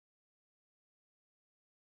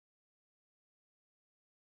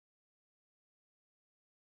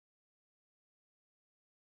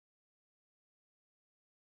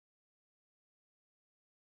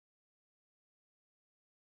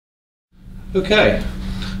Okay,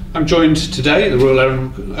 I'm joined today at the Royal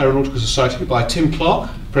Aeronautical Society by Tim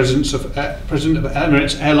Clark, President of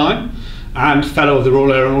Emirates Airline and Fellow of the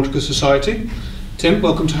Royal Aeronautical Society. Tim,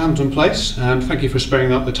 welcome to Hampton Place and thank you for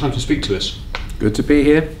sparing up the time to speak to us. Good to be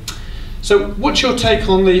here. So what's your take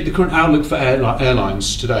on the current outlook for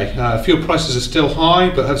airlines today? Fuel prices are still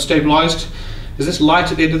high but have stabilised. Is this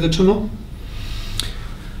light at the end of the tunnel?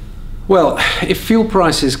 Well, if fuel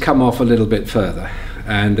prices come off a little bit further,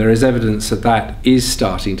 and there is evidence that that is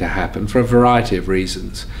starting to happen for a variety of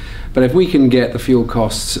reasons, but if we can get the fuel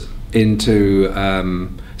costs into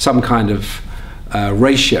some kind of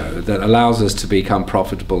ratio that allows us to become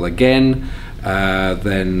profitable again,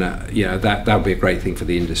 then that would be a great thing for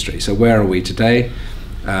the industry. So where are we today?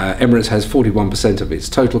 Emirates has 41% of its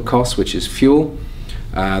total cost, which is fuel.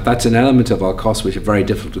 That's an element of our costs which are very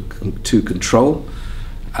difficult to control,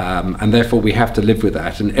 and therefore we have to live with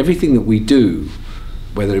that. And everything that we do,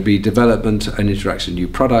 whether it be development and introduction of new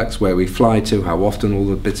products, where we fly to, how often, all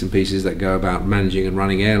the bits and pieces that go about managing and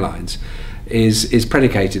running airlines, is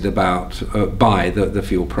predicated by the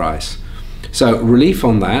fuel price. So relief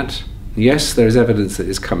on that. Yes, there is evidence that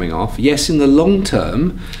it's coming off. Yes, in the long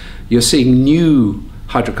term, you're seeing new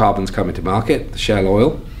hydrocarbons coming to market, Shell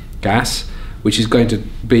oil, gas, which is going to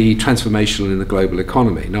be transformational in the global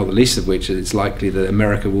economy, not the least of which it's likely that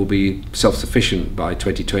America will be self-sufficient by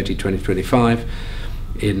 2020, 2025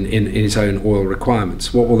 in its own oil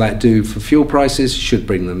requirements. What will that do for fuel prices? Should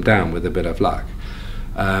bring them down with a bit of luck.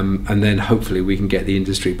 And then hopefully we can get the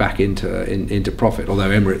industry back into profit, although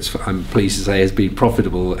Emirates, I'm pleased to say, has been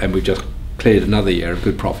profitable and we've just cleared another year of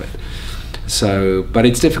good profit. So, but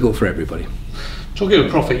it's difficult for everybody. Talking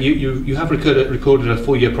of profit, you have recorded a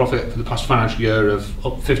full-year profit for the past financial year of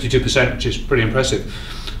up 52%, which is pretty impressive.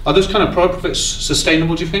 Are those kind of profits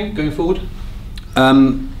sustainable, do you think, going forward?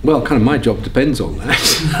 Well, kind of my job depends on that.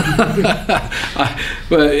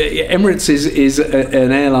 Well, Emirates is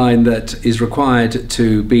an airline that is required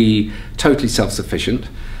to be totally self-sufficient.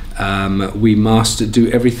 We must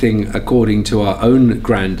do everything according to our own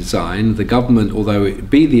grand design. The government, although it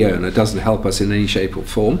be the owner, doesn't help us in any shape or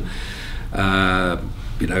form.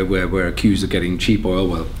 We're accused of getting cheap oil.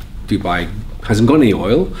 Well, Dubai hasn't got any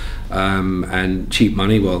oil, and cheap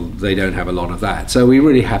money, well, they don't have a lot of that. So we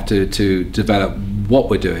really have to develop what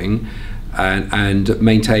we're doing and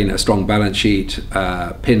maintain a strong balance sheet,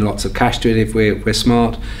 pin lots of cash to it if we're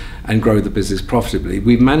smart, and grow the business profitably.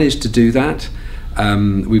 We've managed to do that.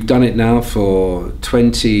 We've done it now for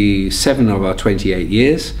 27 of our 28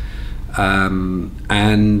 years,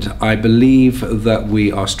 and I believe that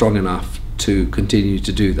we are strong enough to continue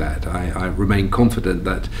to do that. I remain confident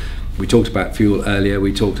that we talked about fuel earlier,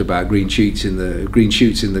 we talked about green shoots in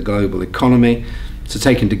the global economy. So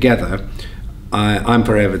taken together, I'm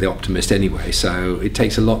forever the optimist anyway, so it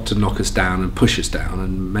takes a lot to knock us down and push us down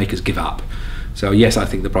and make us give up. So yes, I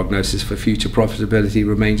think the prognosis for future profitability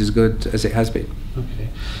remains as good as it has been. Okay,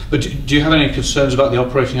 but do you have any concerns about the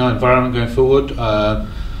operating environment going forward?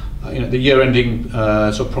 The year-ending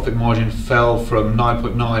sort of profit margin fell from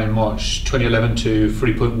 9.9 in March 2011 to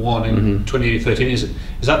 3.1 in 2013. Is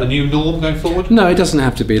that the new norm going forward? No, it doesn't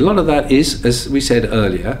have to be. A lot of that is, as we said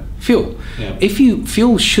earlier, fuel. Yeah.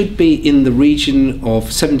 Fuel should be in the region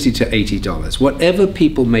of $70 to $80. Whatever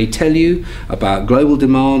people may tell you about global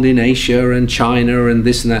demand in Asia and China and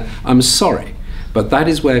this and that, I'm sorry, but that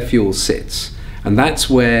is where fuel sits. And that's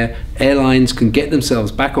where airlines can get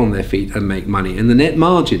themselves back on their feet and make money. And the net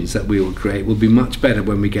margins that we will create will be much better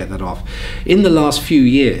when we get that off. In the last few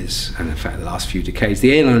years, and in fact the last few decades,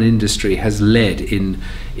 the airline industry has led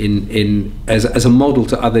as a model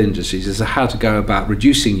to other industries as to how to go about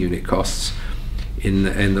reducing unit costs in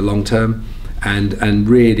the long term and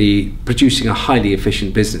really producing a highly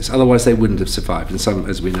efficient business. Otherwise they wouldn't have survived, and some,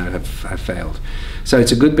 as we know, have failed. So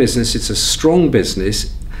it's a good business, it's a strong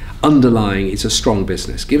business. Underlying, it's a strong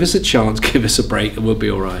business. Give us a chance, give us a break, and we'll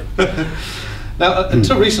be all right. Now,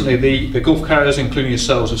 until recently, the Gulf carriers, including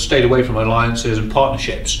yourselves, have stayed away from alliances and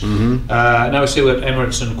partnerships. Now we see with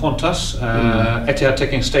Emirates and Qantas, Etihad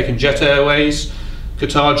taking a stake in Jet Airways,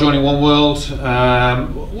 Qatar joining One World.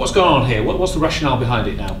 What's going on here? What's the rationale behind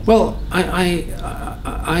it now? Well,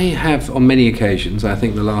 I have on many occasions. I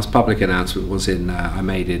think the last public announcement was I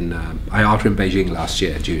made in IATA in Beijing last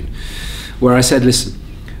year, June, where I said, listen,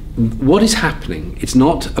 what is happening, it's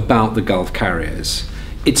not about the Gulf carriers,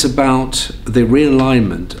 it's about the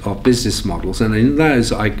realignment of business models, and in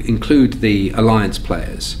those I include the alliance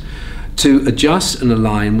players, to adjust and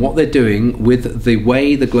align what they're doing with the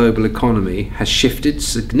way the global economy has shifted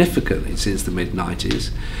significantly since the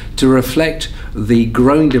mid-90s to reflect the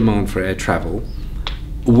growing demand for air travel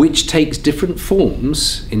which takes different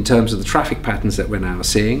forms in terms of the traffic patterns that we're now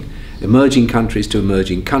seeing. Emerging countries to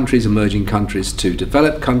emerging countries to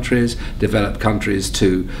developed countries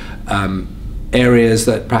to areas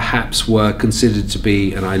that perhaps were considered to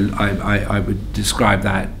be, and I would describe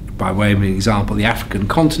that by way of an example, the African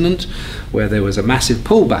continent, where there was a massive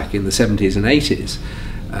pullback in the 70s and 80s.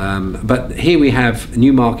 But here we have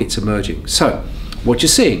new markets emerging. So what you're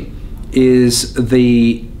seeing is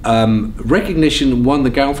the recognition, one, the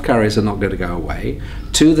Gulf carriers are not going to go away.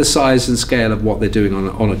 Two, the size and scale of what they're doing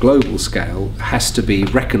on a global scale has to be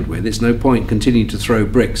reckoned with. It's no point continuing to throw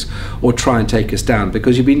bricks or try and take us down,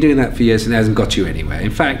 because you've been doing that for years and it hasn't got you anywhere.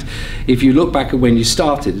 In fact, if you look back at when you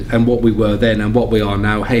started and what we were then and what we are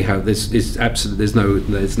now, hey ho, there's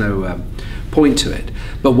no point to it.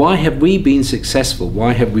 But why have we been successful?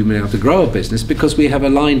 Why have we been able to grow a business? Because we have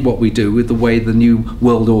aligned what we do with the way the new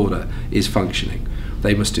world order is functioning.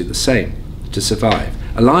 They must do the same to survive.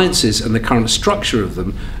 Alliances and the current structure of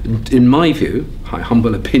them, in my view, my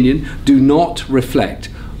humble opinion, do not reflect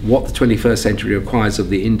what the 21st century requires of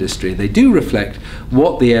the industry. They do reflect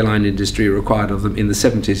what the airline industry required of them in the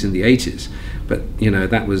 70s and the 80s. But, you know,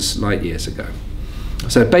 that was light years ago.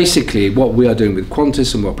 So basically what we are doing with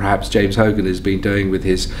Qantas, and what perhaps James Hogan has been doing with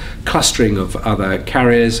his clustering of other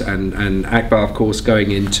carriers, and Akbar, of course,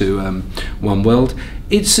 going into One World,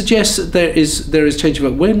 it suggests that there is change.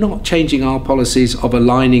 But we're not changing our policies of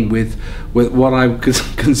aligning with what I would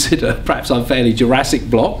consider perhaps unfairly Jurassic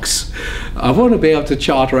blocks. I want to be able to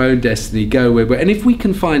chart our own destiny, go where, and if we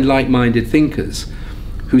can find like-minded thinkers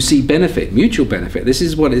who see benefit, mutual benefit. This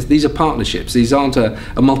is what these are partnerships. These aren't a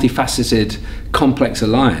multifaceted, complex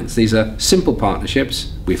alliance. These are simple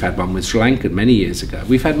partnerships. We've had one with Sri Lanka many years ago.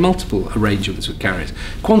 We've had multiple arrangements with carriers.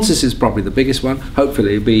 Qantas is probably the biggest one.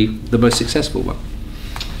 Hopefully it'll be the most successful one.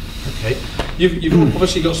 Okay. You've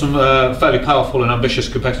obviously got some fairly powerful and ambitious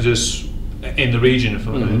competitors in the region,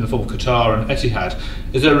 in the form of Qatar and Etihad.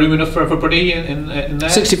 Is there room enough for everybody in there?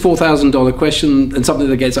 $64,000 question, and something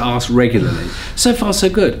that gets asked regularly. So far so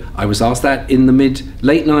good. I was asked that in the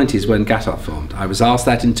late 90s when Qatar formed. I was asked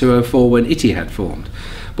that in 2004 when Etihad formed.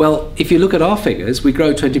 Well, if you look at our figures, we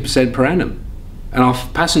grow 20% per annum. And our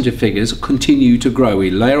passenger figures continue to grow. We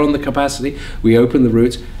layer on the capacity, we open the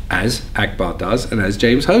routes, as Akbar does and as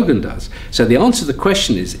James Hogan does. So the answer to the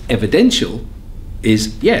question is evidential,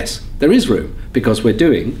 is yes, there is room, because we're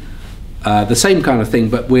doing the same kind of thing,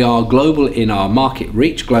 but we are global in our market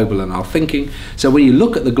reach, global in our thinking. So when you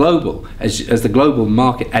look at the global as the global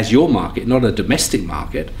market, as your market, not a domestic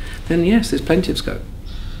market, then yes, there's plenty of scope.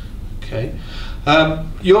 Okay.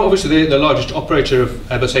 You're obviously the largest operator of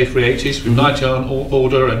Airbus A380s, with 90 on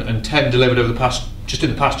order and 10 delivered over just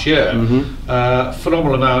in the past year.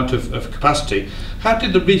 Phenomenal amount of capacity. How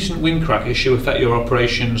did the recent wind crack issue affect your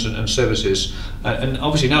operations and services? And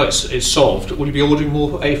obviously now it's solved. Will you be ordering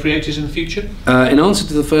more A380s in the future? In answer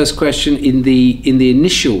to the first question, in the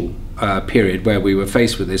initial period where we were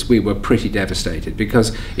faced with this, we were pretty devastated,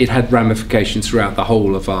 because it had ramifications throughout the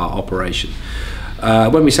whole of our operation.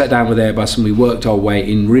 When we sat down with Airbus and we worked our way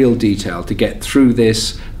in real detail to get through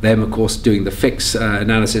this, them of course doing the fix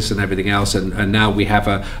analysis and everything else, and now we have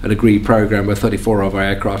an agreed program where 34 of our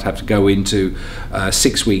aircraft have to go into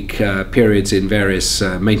 6-week periods in various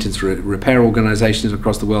maintenance repair organisations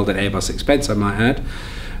across the world at Airbus expense, I might add.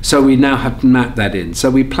 So we now have mapped that in.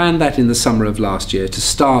 So we planned that in the summer of last year to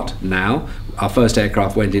start now. Our first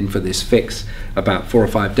aircraft went in for this fix about 4 or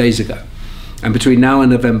 5 days ago. And between now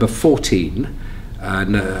and November 14,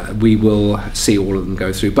 we will see all of them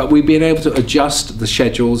go through. But we've been able to adjust the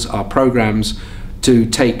schedules, our programs, to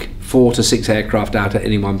take 4 to 6 aircraft out at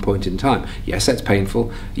any one point in time. Yes, that's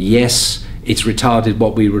painful. Yes, it's retarded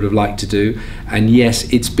what we would have liked to do. And yes,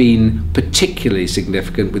 it's been particularly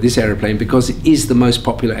significant with this aeroplane because it is the most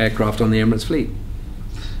popular aircraft on the Emirates fleet.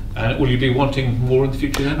 And will you be wanting more in the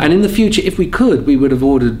future then? And in the future, if we could, we would have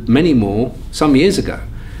ordered many more some years ago.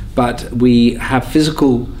 But we have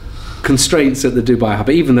physical constraints at the Dubai hub,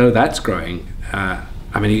 even though that's growing. I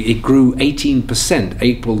mean, it grew 18%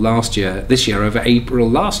 April last year, this year over April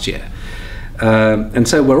last year. And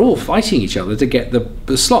so we're all fighting each other to get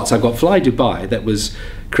the slots. I've got Fly Dubai that was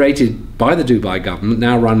created by the Dubai government,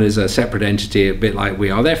 now run as a separate entity, a bit like we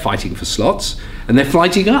are. They're fighting for slots and they're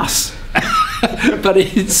fighting us. but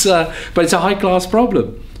it's a high-class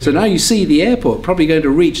problem. So now you see the airport probably going to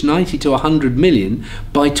reach 90 to 100 million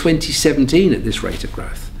by 2017 at this rate of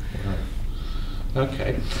growth.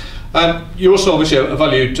 Okay. You're also obviously a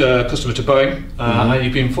valued customer to Boeing, and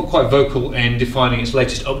you've been quite vocal in defining its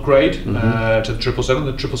latest upgrade to the 777,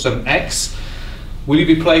 the 777X. Will you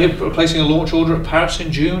be placing a launch order at Paris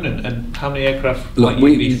in June, and how many aircraft might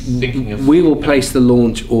you be thinking of? We will place the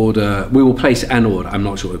launch order. We will place an order. I'm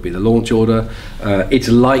not sure it will be the launch order. It's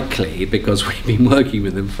likely, because we've been working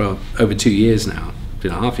with them for over 2 years now,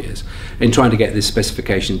 2.5 years, in trying to get this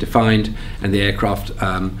specification defined, and the aircraft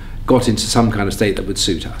got into some kind of state that would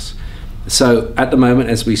suit us. So at the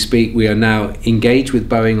moment, as we speak, we are now engaged with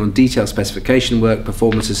Boeing on detailed specification work,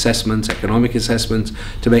 performance assessments, economic assessments,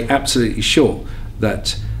 to make absolutely sure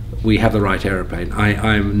that we have the right aeroplane.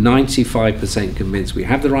 I'm 95% convinced we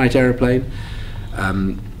have the right aeroplane,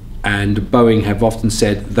 and Boeing have often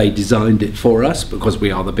said they designed it for us because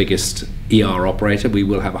we are the biggest ER operator. We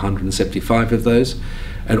will have 175 of those,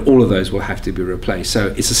 and all of those will have to be replaced.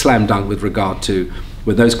 So it's a slam dunk with regard to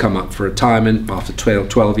when those come up for retirement after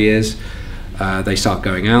 12 years, they start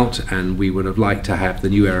going out, and we would have liked to have the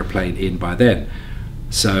new aeroplane in by then.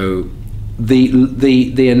 So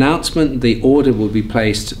the announcement, the order will be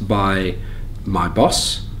placed by my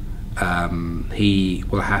boss. He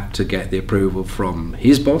will have to get the approval from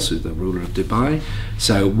his boss, who's the ruler of Dubai.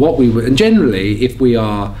 So what we would, and generally, if we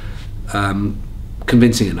are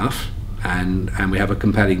convincing enough, and we have a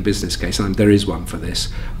compelling business case, and there is one for this,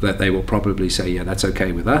 that they will probably say, yeah, that's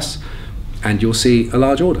okay with us, and you'll see a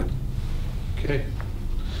large order. Okay.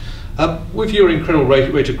 With your incredible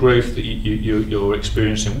rate of growth that you're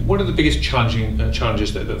experiencing, what are the biggest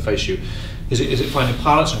challenges that face you? Is it finding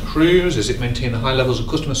pilots and crews? Is it maintaining the high levels of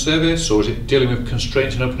customer service? Or is it dealing with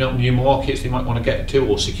constraints and opening up new markets they might want to get to,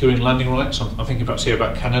 or securing landing rights? I'm thinking perhaps here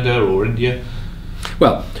about Canada or India.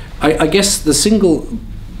 Well, I guess the single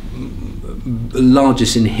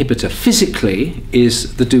largest inhibitor physically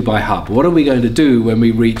is the Dubai hub. What are we going to do when we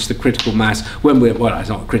reach the critical mass, well, it's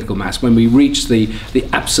not critical mass, when we reach the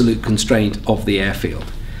absolute constraint of the airfield?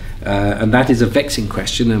 And that is a vexing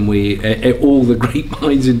question, and all the great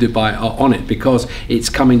minds in Dubai are on it, because it's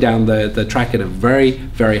coming down the track at a very,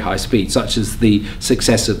 very high speed, such as the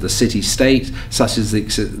success of the city-state, such as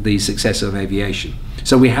the success of aviation.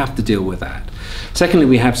 So we have to deal with that. Secondly,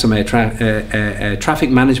 we have some air traffic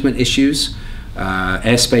management issues,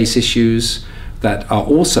 airspace issues that are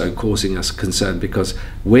also causing us concern, because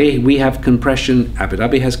we have compression, Abu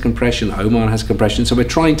Dhabi has compression, Oman has compression, so we're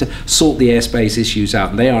trying to sort the airspace issues out,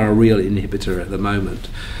 and they are a real inhibitor at the moment.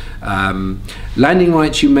 Landing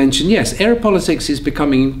rights you mentioned, yes, aeropolitics is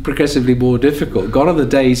becoming progressively more difficult. Gone are the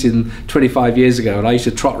days in 25 years ago, and I used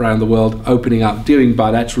to trot around the world opening up, doing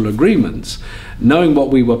bilateral agreements, knowing what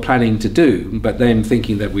we were planning to do, but then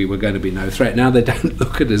thinking that we were going to be no threat. Now they don't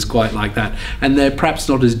look at us quite like that, and they're perhaps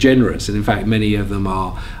not as generous, and in fact many of them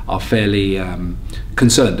are fairly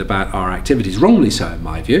concerned about our activities, wrongly so in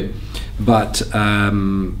my view. But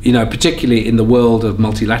you know, particularly in the world of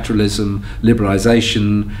multilateralism,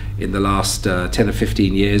 liberalisation in the last 10 or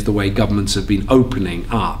 15 years, the way governments have been opening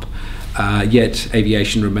up, yet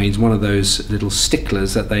aviation remains one of those little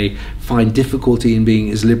sticklers that they find difficulty in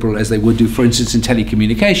being as liberal as they would do, for instance, in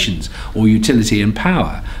telecommunications or utility and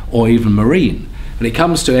power or even marine. When it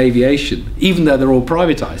comes to aviation, even though they're all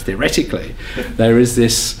privatised theoretically, there is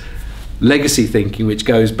this legacy thinking which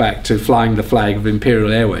goes back to flying the flag of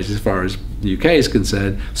Imperial Airways, as far as the UK is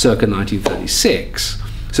concerned, circa 1936.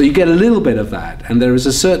 So you get a little bit of that, and there is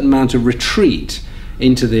a certain amount of retreat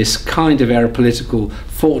into this kind of aeropolitical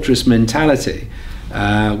fortress mentality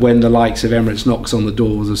when the likes of Emirates knocks on the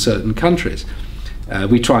doors of certain countries.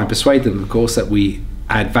 We try and persuade them, of course, that we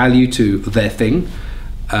add value to their thing,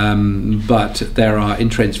 but there are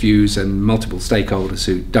entrenched views and multiple stakeholders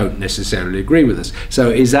who don't necessarily agree with us. So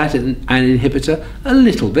is that an inhibitor? A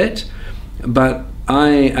little bit, but I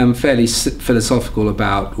am fairly philosophical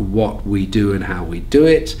about what we do and how we do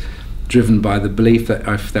it, driven by the belief that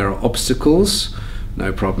if there are obstacles,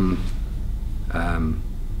 no problem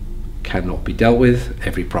cannot be dealt with.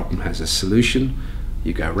 Every problem has a solution.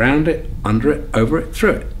 You go around it, under it, over it,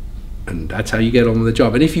 through it. And that's how you get on with the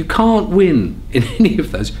job. And if you can't win in any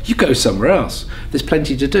of those, you go somewhere else. There's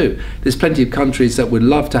plenty to do. There's plenty of countries that would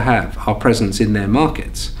love to have our presence in their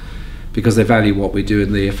markets because they value what we do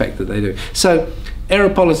and the effect that they do. So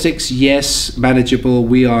aeropolitics, yes, manageable.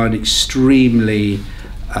 We are an extremely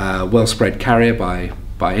well-spread carrier by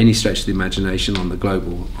any stretch of the imagination on the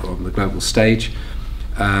global stage.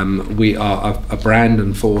 We are a brand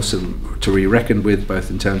and force to be reckoned with,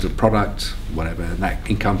 both in terms of product, whatever, and that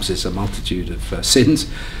encompasses a multitude of sins.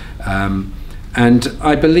 And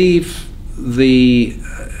I believe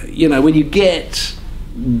when you get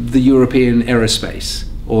the European aerospace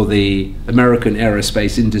or the American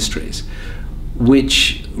aerospace industries,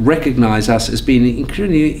 which recognise us as being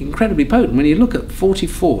incredibly potent. When you look at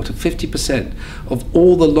 44 to 50% of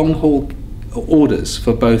all the long-haul orders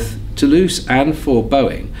for both Toulouse and for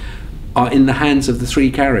Boeing are in the hands of the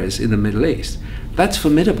 3 carriers in the Middle East. That's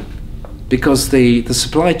formidable, because the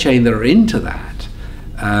supply chain that are into that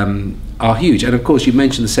are huge. And of course, you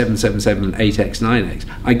mentioned the 777, 8X, 9X.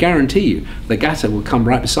 I guarantee you, the GATA will come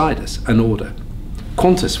right beside us and order.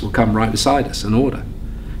 Qantas will come right beside us and order.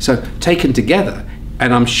 So taken together,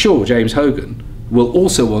 and I'm sure James Hogan will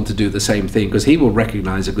also want to do the same thing, because he will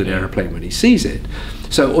recognize a good aeroplane when he sees it.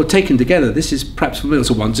 So, or taken together, this is perhaps familiar.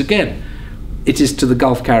 So once again, it is to the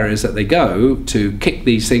Gulf carriers that they go to kick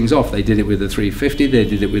these things off. They did it with the 350, they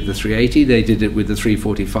did it with the 380, they did it with the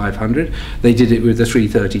 340-500, they did it with the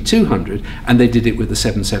 330-200, and they did it with the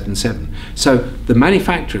 777. So the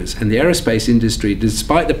manufacturers and the aerospace industry,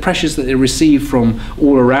 despite the pressures that they receive from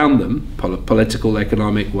all around them, political,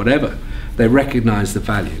 economic, whatever, they recognize the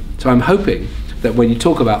value. So I'm hoping that when you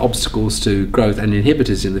talk about obstacles to growth and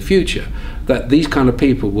inhibitors in the future, that these kind of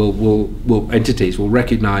people entities will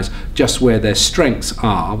recognize just where their strengths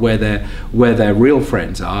are, where their real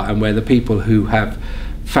friends are, and where the people who have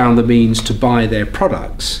found the means to buy their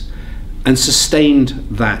products and sustained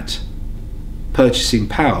that purchasing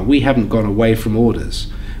power. We haven't gone away from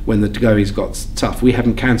orders when the goings got tough. We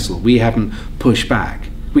haven't cancelled, we haven't pushed back.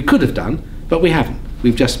 We could have done, but we haven't.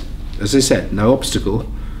 We've just, as I said, no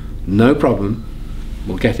obstacle, no problem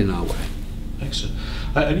will get in our way. Excellent.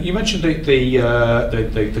 And you mentioned the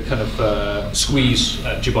kind of squeeze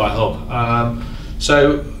at Dubai hub.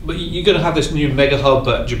 So you're going to have this new mega hub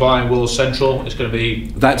at Dubai and World Central. It's going to be...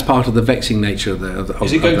 That's part of the vexing nature of the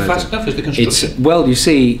Is it going fast enough? Is the construction... Well, you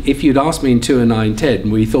see, if you'd asked me in 2009-10,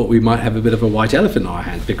 we thought we might have a bit of a white elephant in our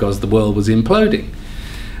hands because the world was imploding.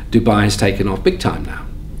 Dubai has taken off big time now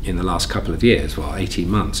in the last couple of years, well, 18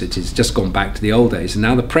 months. It has just gone back to the old days, and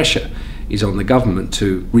now the pressure is on the government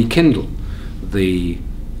to rekindle the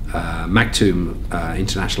Maktoum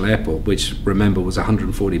International Airport, which, remember, was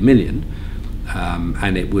 140 million,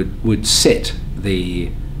 and it would seat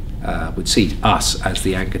us as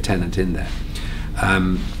the anchor tenant in there.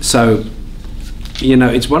 So, you know,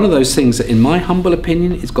 it's one of those things that, in my humble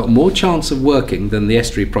opinion, it's got more chance of working than the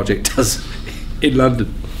estuary project does in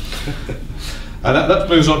London. And that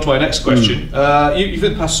moves on to my next question. You've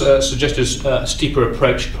in the past suggested a steeper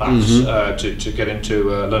approach, perhaps, to get into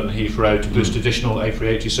London Heathrow to boost additional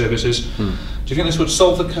A380 services. Do you think this would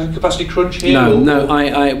solve the capacity crunch here? No.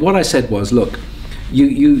 What I said was, look,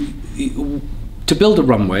 you to build a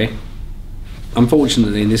runway,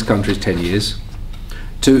 unfortunately in this country is 10 years.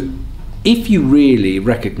 If you really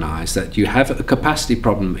recognise that you have a capacity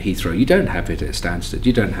problem at Heathrow, you don't have it at Stansted,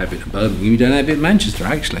 you don't have it at Birmingham, you don't have it at Manchester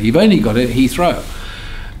actually, you've only got it at Heathrow.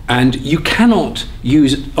 And you cannot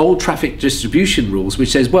use old traffic distribution rules which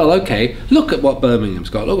says, well, okay, look at what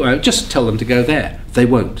Birmingham's got, look, just tell them to go there. They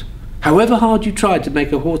won't. However hard you try to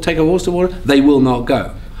take a horse to water, they will not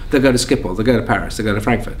go. They'll go to Schiphol, they'll go to Paris, they'll go to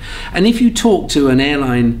Frankfurt. And if you talk to an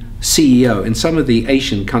airline CEO in some of the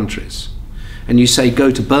Asian countries, and you say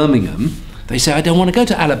go to Birmingham, they say, I don't want to go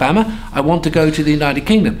to Alabama, I want to go to the United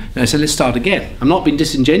Kingdom. And I say, let's start again. I'm not being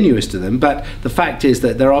disingenuous to them, but the fact is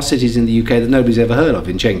that there are cities in the UK that nobody's ever heard of,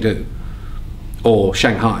 in Chengdu or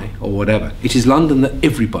Shanghai or whatever. It is London that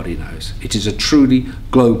everybody knows. It is a truly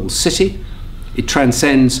global city. It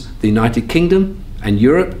transcends the United Kingdom and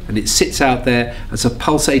Europe, and it sits out there as a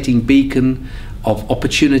pulsating beacon of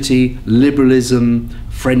opportunity, liberalism,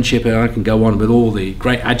 friendship, and I can go on with all the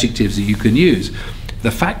great adjectives that you can use.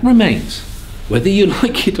 The fact remains, whether you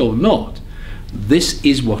like it or not, this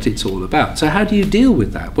is what it's all about. So how do you deal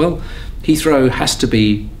with that? Well, Heathrow has to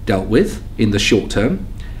be dealt with in the short term,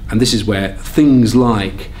 and this is where things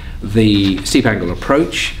like the steep angle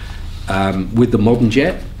approach with the modern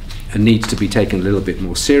jet needs to be taken a little bit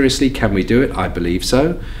more seriously. Can we do it? I believe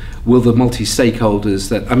so. Will the multi-stakeholders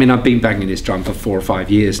that, I mean, I've been banging this drum for 4 or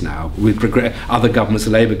 5 years now. With other governments,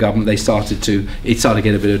 the Labour government, it started to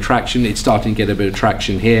get a bit of traction. It's starting to get a bit of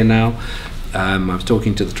traction here now. I was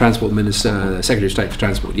talking to the Transport Minister, Secretary of State for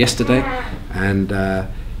Transport yesterday, and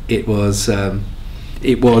it was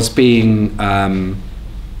being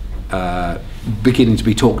beginning to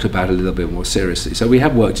be talked about a little bit more seriously. So we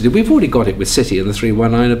have work to do. We've already got it with City and the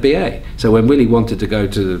 319 of BA. So when Willie wanted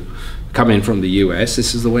to come in from the US,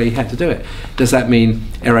 this is the way he had to do it. Does that mean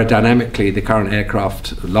aerodynamically the current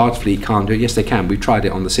aircraft, large fleet, can't do it? Yes, they can. We've tried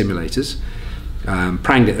it on the simulators,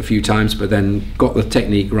 pranged it a few times, but then got the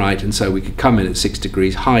technique right, and so we could come in at 6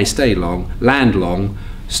 degrees, high, stay long, land long,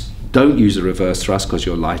 don't use a reverse thrust because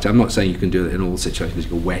you're lighter. I'm not saying you can do it in all situations.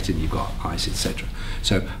 You're wet and you've got ice, etc.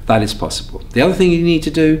 So that is possible. The other thing you need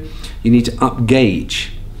to do, you need to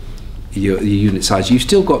up-gauge your unit size. You've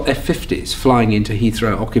still got F-50s flying into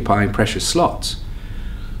Heathrow, occupying precious slots.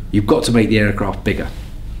 you've got to make the aircraft bigger.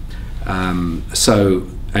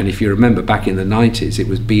 And if you remember back in the 90s, it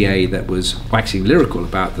was BA that was waxing lyrical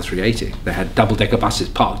about the 380. They had double-decker buses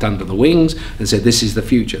parked under the wings and said, this is the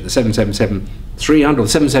future. The 777-300, or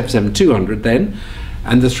the 777-200 then,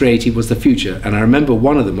 and the 380 was the future. And I remember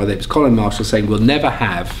one of them, whether it was Colin Marshall, saying, we'll never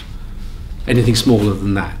have anything smaller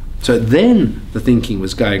than that. So then the thinking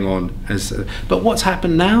was going on. But what's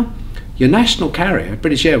happened now? Your national carrier,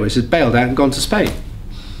 British Airways, has bailed out and gone to Spain.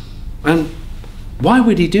 And why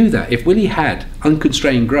would he do that? If Willie had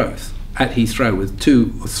unconstrained growth at Heathrow with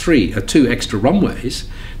two extra runways,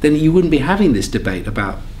 then you wouldn't be having this debate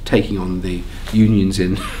about taking on the unions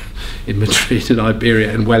in Madrid and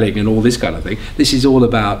Iberia and Welling and all this kind of thing. This is all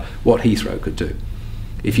about what Heathrow could do.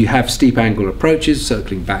 If you have steep angle approaches,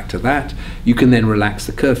 circling back to that, you can then relax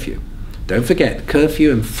the curfew. Don't forget,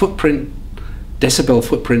 curfew and footprint, decibel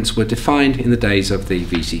footprints were defined in the days of the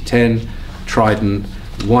VC-10, Trident,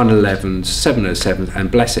 111s, 707s,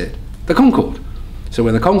 and bless it, the Concorde. So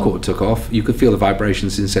when the Concorde took off, you could feel the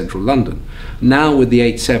vibrations in central London. Now with the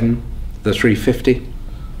 87, the 350,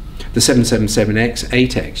 the 777X,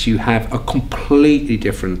 8X, you have a completely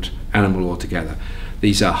different animal altogether.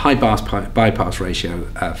 These are high bypass ratio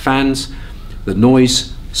fans. The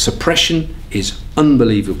noise suppression is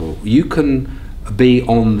unbelievable. You can be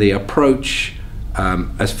on the approach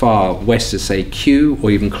as far west as, say, Kew,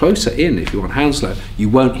 or even closer in if you're on Hounslow, you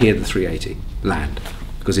won't hear the 380 land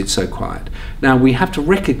because it's so quiet. Now, we have to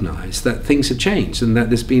recognise that things have changed and that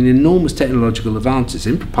there's been enormous technological advances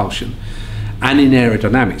in propulsion and in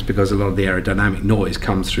aerodynamics, because a lot of the aerodynamic noise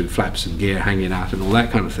comes through flaps and gear hanging out and all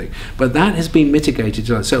that kind of thing. But that has been mitigated.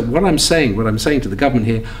 So what I'm saying to the government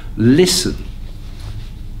here, listen.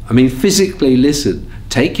 I mean, physically listen.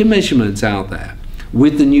 Take your measurements out there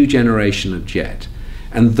with the new generation of jet.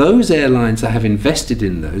 And those airlines that have invested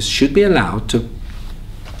in those should be allowed to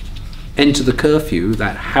enter the curfew,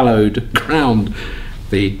 that hallowed ground,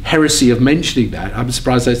 the heresy of mentioning that. I'm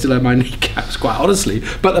surprised I still have my kneecaps, quite honestly.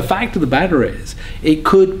 But the fact of the matter is, it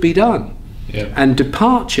could be done. Yeah. And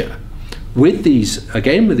departure with these,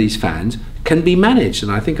 again with these fans, can be managed.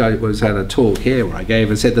 And I think I was at a talk here where I gave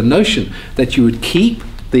and said the notion that you would keep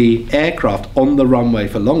the aircraft on the runway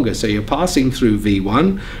for longer, so you're passing through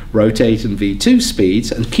V1, rotate and V2 speeds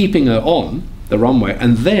and keeping her on the runway,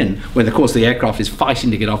 and then when of course the aircraft is fighting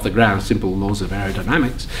to get off the ground, simple laws of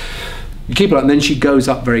aerodynamics, you keep it up and then she goes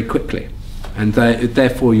up very quickly, and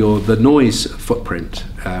therefore the noise footprint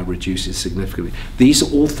reduces significantly. These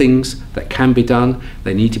are all things that can be done.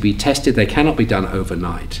 They need to be tested. They cannot be done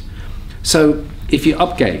overnight. So if you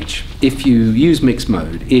upgauge, if you use mixed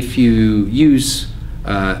mode, if you use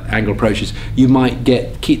angle approaches, you might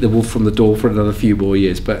keep the wolf from the door for another few more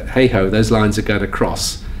years, but hey ho, those lines are going to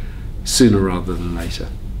cross sooner rather than later.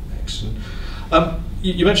 Excellent.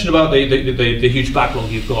 You mentioned about the huge backlog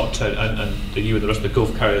you've got, and you and the rest of the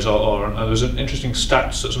Gulf carriers are. And there was an interesting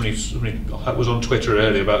stat that somebody was on Twitter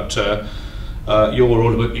earlier about your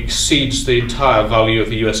order book exceeds the entire value of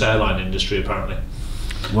the US airline industry apparently.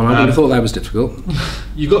 Well, I never thought that was difficult.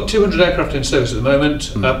 You've got 200 aircraft in service at the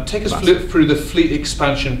moment. Take us through the fleet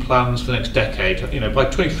expansion plans for the next decade. You know, by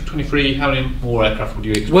 2023, how many more aircraft would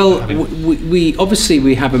you expect? Well, we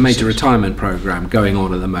obviously have a major retirement program going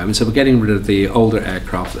on at the moment, so we're getting rid of the older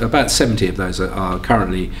aircraft. About 70 of those are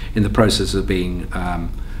currently in the process of being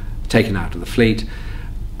taken out of the fleet.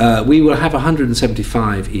 We will have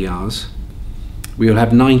 175 ERs. We will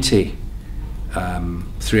have 90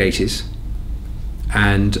 380s.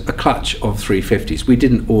 And a clutch of 350s. We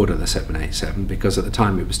didn't order the 787 because at the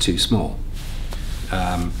time it was too small.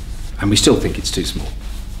 And we still think it's too small.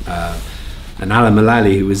 And Alan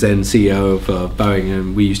Mullally, who was then CEO of Boeing,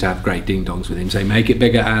 and we used to have great ding-dongs with him, say, make it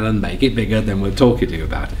bigger, Alan, make it bigger, then we'll talk to you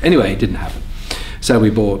about it. Anyway, it didn't happen. So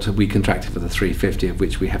we contracted for the 350, of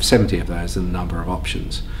which we have 70 of those and a number of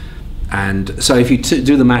options. And so if you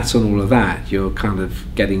do the maths on all of that, you're kind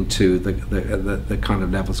of getting to the kind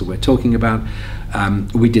of levels that we're talking about.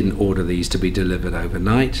 We didn't order these to be delivered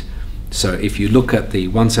overnight. So if you look at the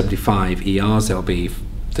 175 ERs, there'll be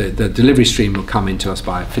the delivery stream will come into us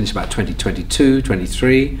finish about 2022,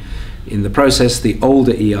 23. In the process, the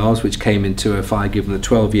older ERs, which came into effect given the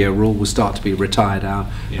 12-year rule, will start to be retired out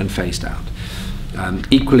and phased out.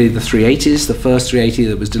 Equally, the 380s, the first 380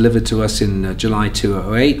 that was delivered to us in July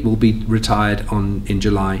 2008 will be retired in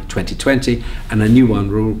July 2020, and a new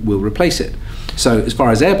one will replace it. So as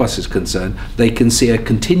far as Airbus is concerned, they can see a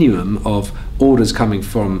continuum of orders coming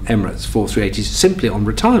from Emirates for 380s simply on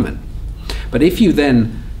retirement. But if you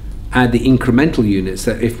then add the incremental units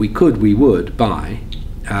that if we could, we would buy,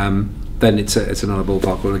 then it's another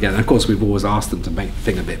ballpark altogether. And of course, we've always asked them to make the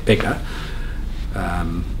thing a bit bigger.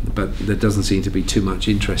 But there doesn't seem to be too much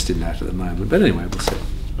interest in that at the moment. But anyway, we'll see.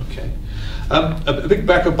 Okay. A big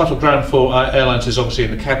battleground for airlines is obviously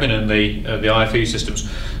in the cabin and the IFE systems.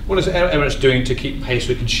 What is Emirates doing to keep pace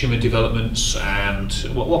with consumer developments, and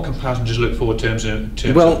what can passengers look for in terms of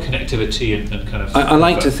connectivity and kind of? I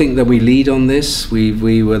like to think that we lead on this.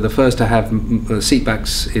 We were the first to have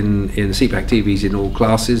seatbacks in seatback TVs in all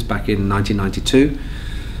classes back in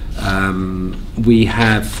 1992. We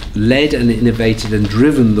have led and innovated and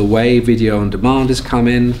driven the way video on demand has come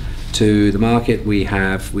in to the market.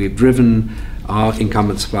 We've driven our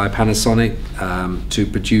incumbent supplier Panasonic to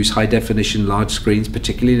produce high definition large screens,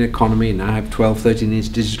 particularly in economy. Now have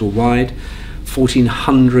 12-13-inch digital wide,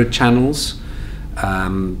 1,400 channels.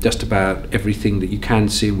 Just about everything that you can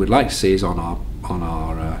see and would like to see is on our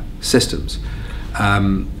systems.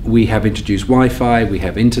 We have introduced Wi-Fi, we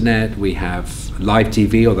have internet, we have live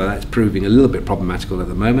TV, although that's proving a little bit problematical at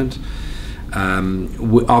the moment.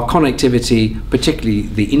 Our connectivity, particularly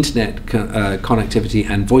the internet connectivity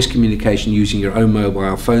and voice communication using your own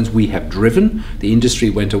mobile phones, we have driven. The industry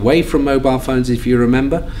went away from mobile phones, if you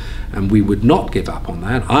remember, and we would not give up on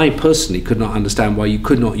that. I personally could not understand why you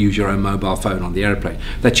could not use your own mobile phone on the airplane,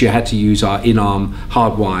 that you had to use our in-arm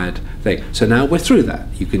hardwired thing. So now we're through that.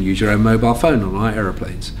 You can use your own mobile phone on our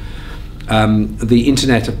aeroplanes. The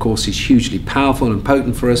internet, of course, is hugely powerful and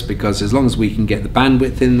potent for us, because as long as we can get the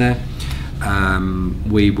bandwidth in there,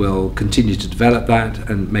 we will continue to develop that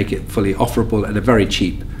and make it fully offerable at a very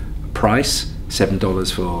cheap price,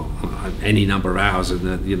 $7 for any number of hours,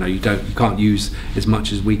 and you can't use as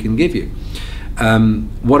much as we can give you.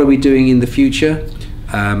 What are we doing in the future?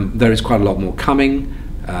 There is quite a lot more coming.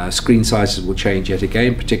 Screen sizes will change yet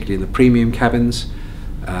again, particularly in the premium cabins.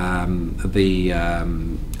 As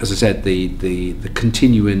I said, the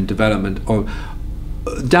continuing development of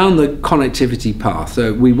down the connectivity path.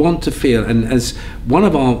 So we want to feel, and as one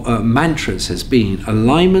of our mantras has been,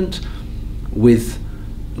 alignment with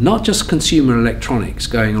not just consumer electronics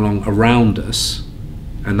going along around us,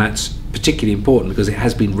 and that's particularly important because it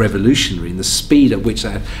has been revolutionary, and the speed at which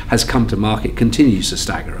that has come to market continues to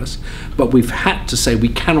stagger us. But we've had to say we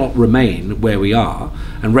cannot remain where we are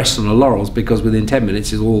and rest on our laurels, because within 10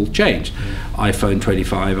 minutes it's all changed. iPhone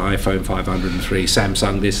 25, iPhone 503,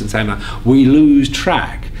 Samsung this and Samsung. We lose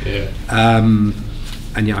track.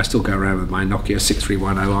 And yet I still go around with my Nokia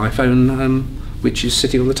 6310 iPhone, which is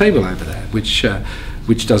sitting on the table over there, which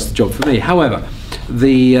does the job for me. However,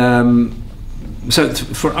 so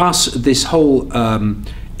for us, this whole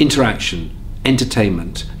interaction,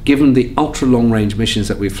 entertainment, given the ultra long range missions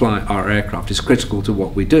that we fly our aircraft, is critical to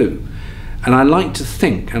what we do. And I like to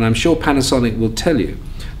think, and I'm sure Panasonic will tell you,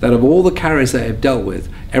 that of all the carriers they have dealt with,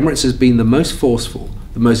 Emirates has been the most forceful,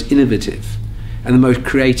 the most innovative, and the most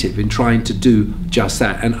creative in trying to do just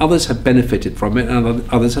that. And others have benefited from it, and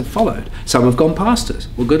others have followed. Some have gone past us.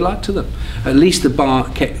 Well, good luck to them. At least the bar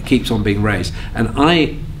keeps on being raised. And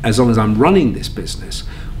I, as long as I'm running this business,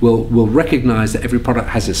 will recognize that every product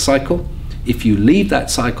has a cycle. If you leave that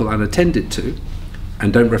cycle unattended to,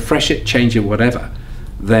 and don't refresh it, change it, whatever,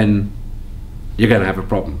 then you're going to have a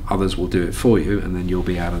problem. Others will do it for you, and then you'll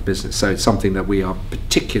be out of business. So it's something that we are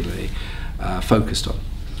particularly focused on.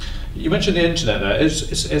 You mentioned the internet there. Has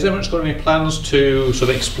Emirates got any plans to sort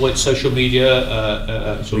of exploit social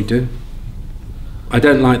media? We do. I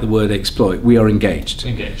don't like the word exploit. We are engaged.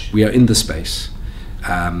 We are in the space.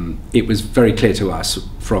 It was very clear to us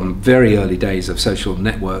from very early days of social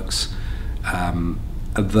networks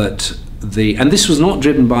that and this was not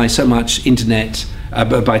driven by so much internet,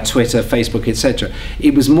 but by Twitter, Facebook, etc.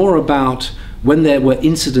 It was more about when there were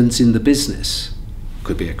incidents in the business,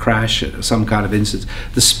 could be a crash or some kind of incident,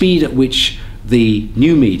 the speed at which the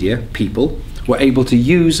new media people were able to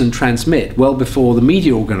use and transmit well before the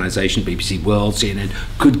media organisation, BBC World, CNN,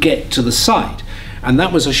 could get to the site. And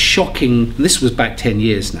that was a shocking, this was back 10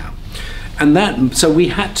 years now. And so we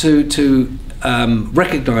had to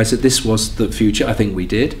recognise that this was the future. I think we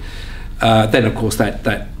did. Then of course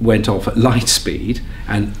that went off at light speed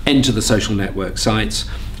and entered the social network sites,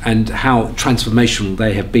 and how transformational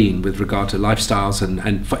they have been with regard to lifestyles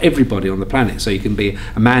and for everybody on the planet. So you can be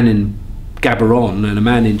a man in Gaborone and a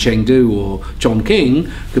man in Chengdu or Chongqing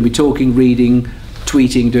can be talking, reading,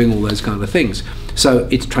 tweeting, doing all those kind of things. So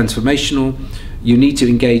it's transformational. You need to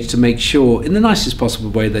engage to make sure, in the nicest possible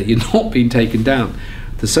way, that you're not being taken down.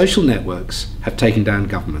 The social networks have taken down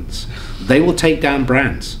governments. They will take down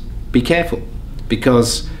brands. Be careful,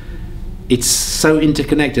 because it's so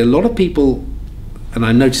interconnected. A lot of people, and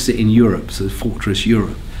I notice it in Europe, so Fortress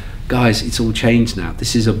Europe, guys, it's all changed now.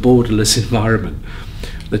 This is a borderless environment.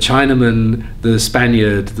 the Chinaman, the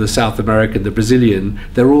Spaniard, the South American, the Brazilian,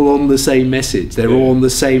 they're all on the same message. They're all on the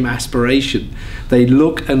same aspiration. They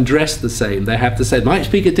look and dress the same. They have the same, might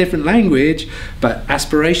speak a different language, but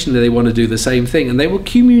aspirationally they want to do the same thing. And they will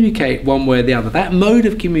communicate one way or the other. That mode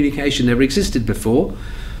of communication never existed before.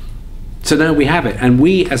 So now we have it. And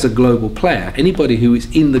we, as a global player, anybody who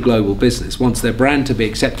is in the global business, wants their brand to be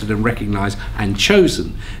accepted and recognized and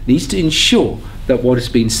chosen, needs to ensure that what is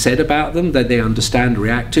being said about them, that they understand,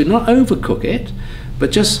 react to, not overcook it,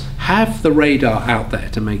 but just have the radar out there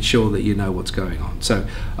to make sure that you know what's going on. So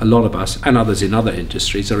a lot of us, and others in other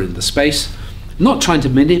industries, are in the space, not trying to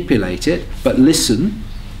manipulate it, but listen,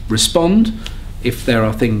 respond if there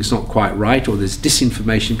are things not quite right or there's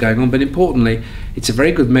disinformation going on. But importantly, it's a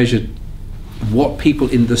very good measure what people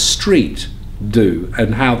in the street do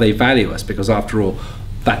and how they value us, because after all,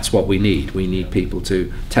 that's what we need. We need people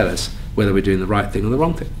to tell us whether we're doing the right thing or the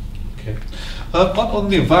wrong thing. Okay. On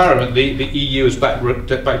the environment, the EU has back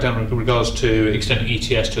down in regards to extending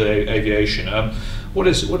ETS to aviation. What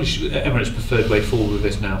is Emirates' preferred way forward with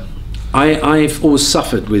this now? I've always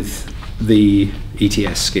suffered with the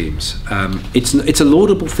ETS schemes. It's a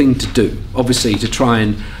laudable thing to do, obviously, to try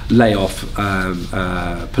and lay off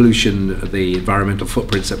pollution, the environmental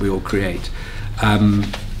footprints that we all create.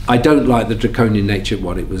 I don't like the draconian nature of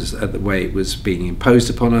what it was, the way it was being imposed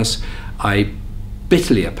upon us. I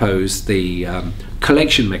bitterly oppose the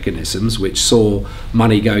collection mechanisms which saw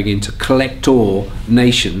money going into collector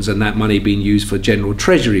nations and that money being used for general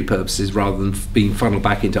treasury purposes rather than being funneled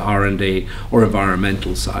back into R&D or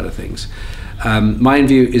environmental side of things. My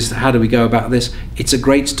view is, how do we go about this? It's a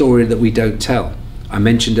great story that we don't tell. I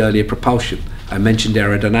mentioned earlier propulsion. I mentioned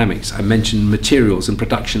aerodynamics. I mentioned materials and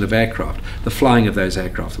production of aircraft, the flying of those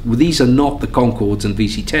aircraft. Well, these are not the Concords and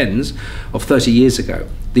VC-10s of 30 years ago.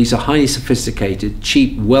 These are highly sophisticated,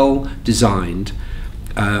 cheap, well-designed,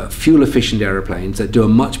 fuel-efficient aeroplanes that do a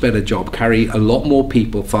much better job, carry a lot more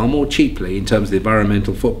people far more cheaply in terms of the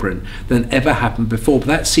environmental footprint than ever happened before. But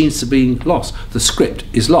that seems to be lost. The script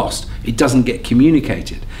is lost. It doesn't get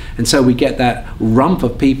communicated. And so we get that rump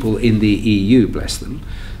of people in the EU, bless them,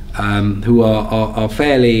 who are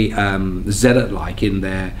fairly zealot-like in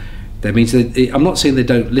their means. I'm not saying they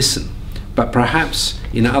don't listen, but perhaps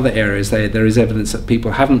in other areas there is evidence that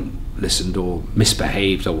people haven't listened or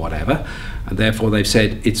misbehaved or whatever, and therefore they've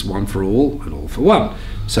said it's one for all and all for one.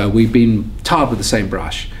 So we've been tarred with the same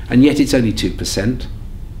brush, and yet it's only 2%,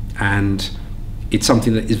 and it's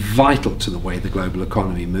something that is vital to the way the global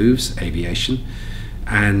economy moves, aviation,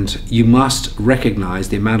 and you must recognize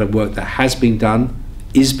the amount of work that has been done,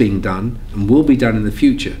 is being done, and will be done in the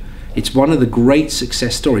future. It's one of the great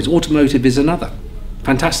success stories. Automotive is another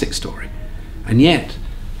fantastic story, and yet,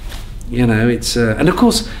 you know, it's and of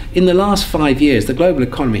course in the last 5 years the global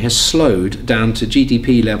economy has slowed down to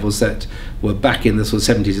GDP levels that were back in the sort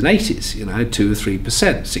of 70s and 80s, you know, 2 or 3%.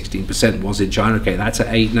 16% was in China. Okay, that's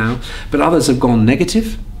at 8 now, but others have gone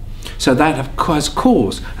negative. So that has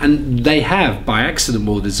caused, and they have by accident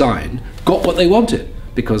or design got what they wanted,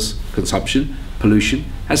 because consumption, pollution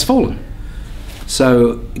has fallen.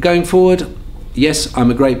 So going forward, yes, I'm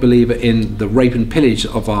a great believer in the rape and pillage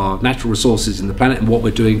of our natural resources in the planet and what we're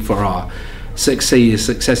doing for our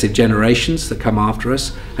successive generations that come after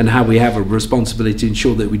us, and how we have a responsibility to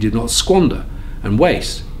ensure that we do not squander and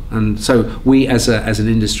waste. And so we as an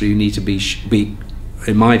industry need to be,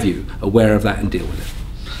 in my view, aware of that and deal with it.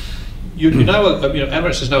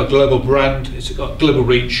 Emirates is now a global brand. It's got global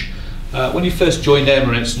reach. When you first joined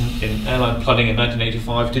Emirates in airline planning in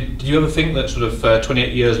 1985, did you ever think that sort of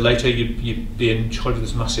 28 years later you'd be in charge of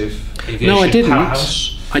this massive aviation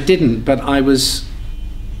powerhouse? I didn't, but I was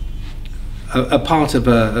a part of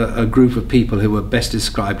a group of people who were best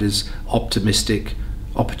described as optimistic,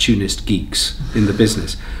 opportunist geeks in the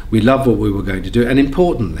business. We loved what we were going to do, and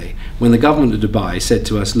importantly, when the government of Dubai said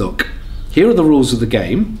to us, look, here are the rules of the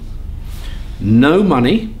game, no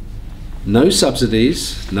money, no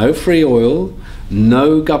subsidies, no free oil,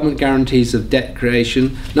 no government guarantees of debt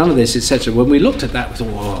creation, none of this, etc. When we looked at that, we thought,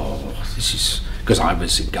 whoa, this is, because I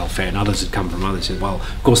was in Gulf Air and others had come from others, said, well,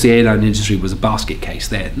 of course the airline industry was a basket case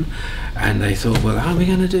then, and they thought, well, how are we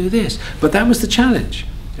going to do this? But that was the challenge.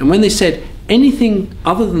 And when they said, anything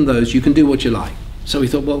other than those, you can do what you like. So we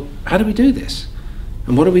thought, well, how do we do this?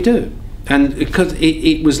 And what do we do? And because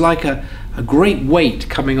it was like a great weight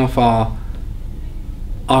coming off our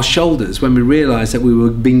shoulders when we realized that we were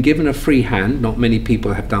being given a free hand. Not many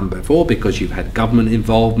people have done before, because you've had government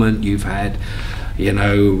involvement, you've had, you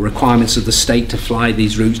know, requirements of the state to fly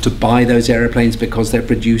these routes, to buy those airplanes because they're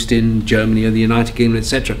produced in Germany or the United Kingdom,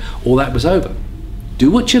 etc. All that was over. Do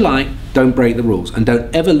what you like, don't break the rules, and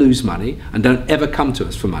don't ever lose money, and don't ever come to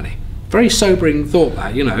us for money. Very sobering thought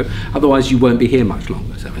that, you know, otherwise you won't be here much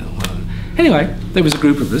longer. So, well, anyway, there was a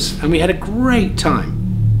group of us, and we had a great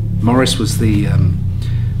time. Morris was the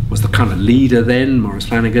kind of leader then, Morris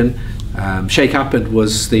Flanagan. Sheikh Ahmed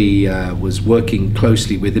was working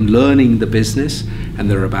closely with him, learning the business, and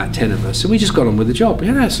there were about 10 of us. So we just got on with the job. We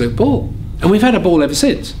had an absolute ball. And we've had a ball ever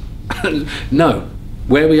since. No,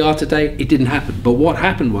 where we are today, it didn't happen. But what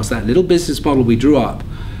happened was that little business model we drew up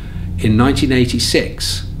in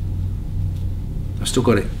 1986, I've still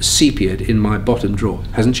got it sepiaed in my bottom drawer.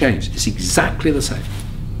 Hasn't changed. It's exactly the same.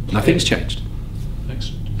 Nothing's changed.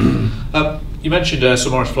 Thanks. You mentioned Sir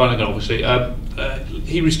Morris Flanagan, obviously.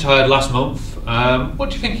 He retired last month. What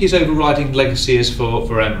do you think his overriding legacy is for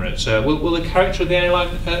Emirates? Will the character of the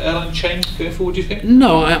airline change going forward, do you think?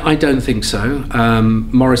 No, I don't think so.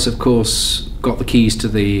 Morris, of course, got the keys to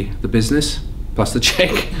the business, plus the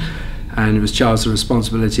cheque, and it was charged the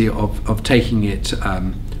responsibility of taking it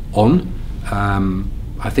on.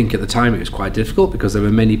 I think at the time it was quite difficult because there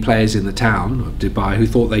were many players in the town of Dubai who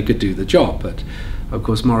thought they could do the job, but of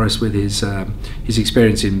course Morris, with his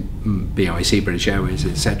experience in BOAC, British Airways,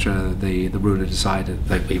 etc., the ruler decided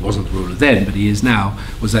that he wasn't the ruler then, but he is now,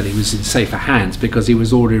 was that he was in safer hands because he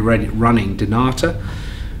was already running Dinata,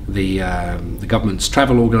 the government's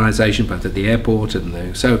travel organisation, both at the airport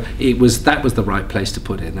and so that was the right place to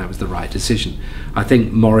put in. That was the right decision. I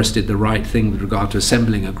think Morris did the right thing with regard to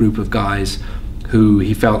assembling a group of guys who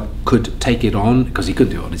he felt could take it on, because he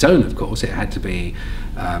couldn't do it on his own, of course. It had to be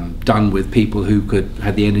done with people who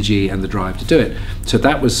had the energy and the drive to do it. So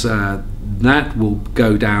that was that will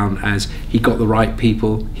go down as he got the right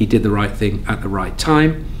people, he did the right thing at the right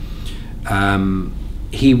time.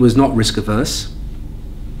 He was not risk averse,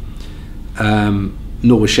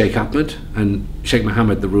 nor was Sheikh Ahmed, and Sheikh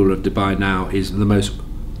Mohammed, the ruler of Dubai now, is the most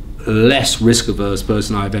less risk averse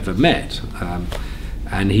person I've ever met,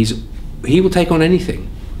 and he will take on anything.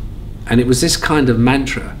 And it was this kind of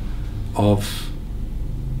mantra of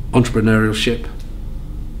entrepreneurship,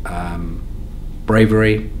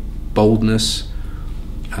 bravery, boldness,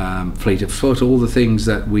 fleet of foot, all the things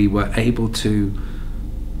that we were able to,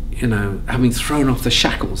 you know, having thrown off the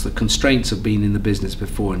shackles, the constraints of being in the business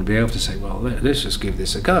before, and be able to say, well, let's just give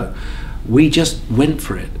this a go. We just went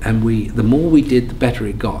for it, and the more we did, the better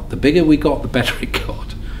it got. The bigger we got, the better it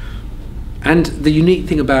got. And the unique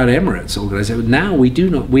thing about Emirates organisation, now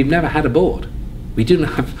we've never had a board. We do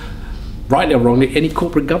not have, rightly or wrongly, any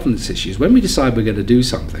corporate governance issues. When we decide we're going to do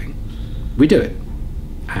something, we do it,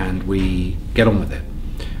 and we get on with it.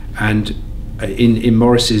 And in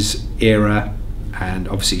Morris's era, and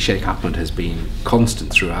obviously Sheikh Ahmed has been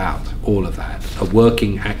constant throughout all of that, a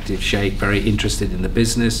working, active sheikh, very interested in the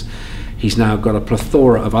business. He's now got a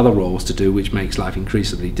plethora of other roles to do, which makes life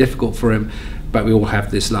increasingly difficult for him. But we all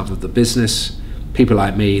have this love of the business. People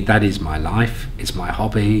like me, that is my life. It's my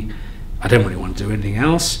hobby. I don't really want to do anything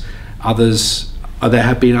else. Others, there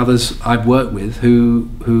have been others I've worked with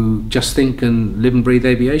who just think and live and breathe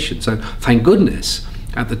aviation. So thank goodness,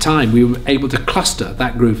 at the time, we were able to cluster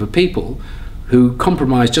that group of people who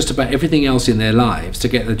compromised just about everything else in their lives to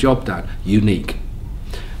get the job done. Unique.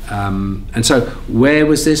 And so where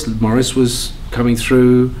was this? Morris was coming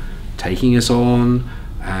through, taking us on,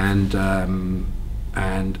 and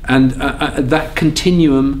that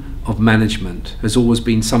continuum of management has always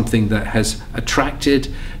been something that has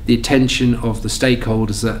attracted the attention of the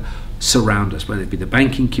stakeholders that surround us, whether it be the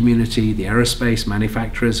banking community, the aerospace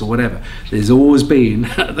manufacturers, or whatever. There's always been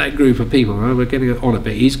that group of people. Oh, we're getting on a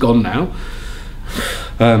bit. He's gone now.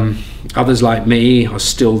 Others like me are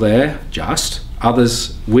still there, just.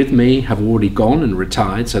 Others with me have already gone and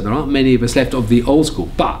retired, so there aren't many of us left of the old school.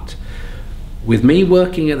 But with me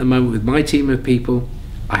working at the moment with my team of people,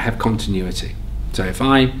 I have continuity. So if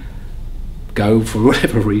I go for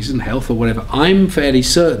whatever reason, health or whatever, I'm fairly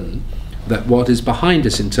certain that what is behind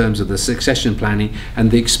us in terms of the succession planning and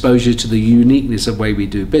the exposure to the uniqueness of the way we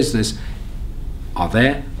do business are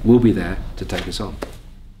there, will be there to take us on.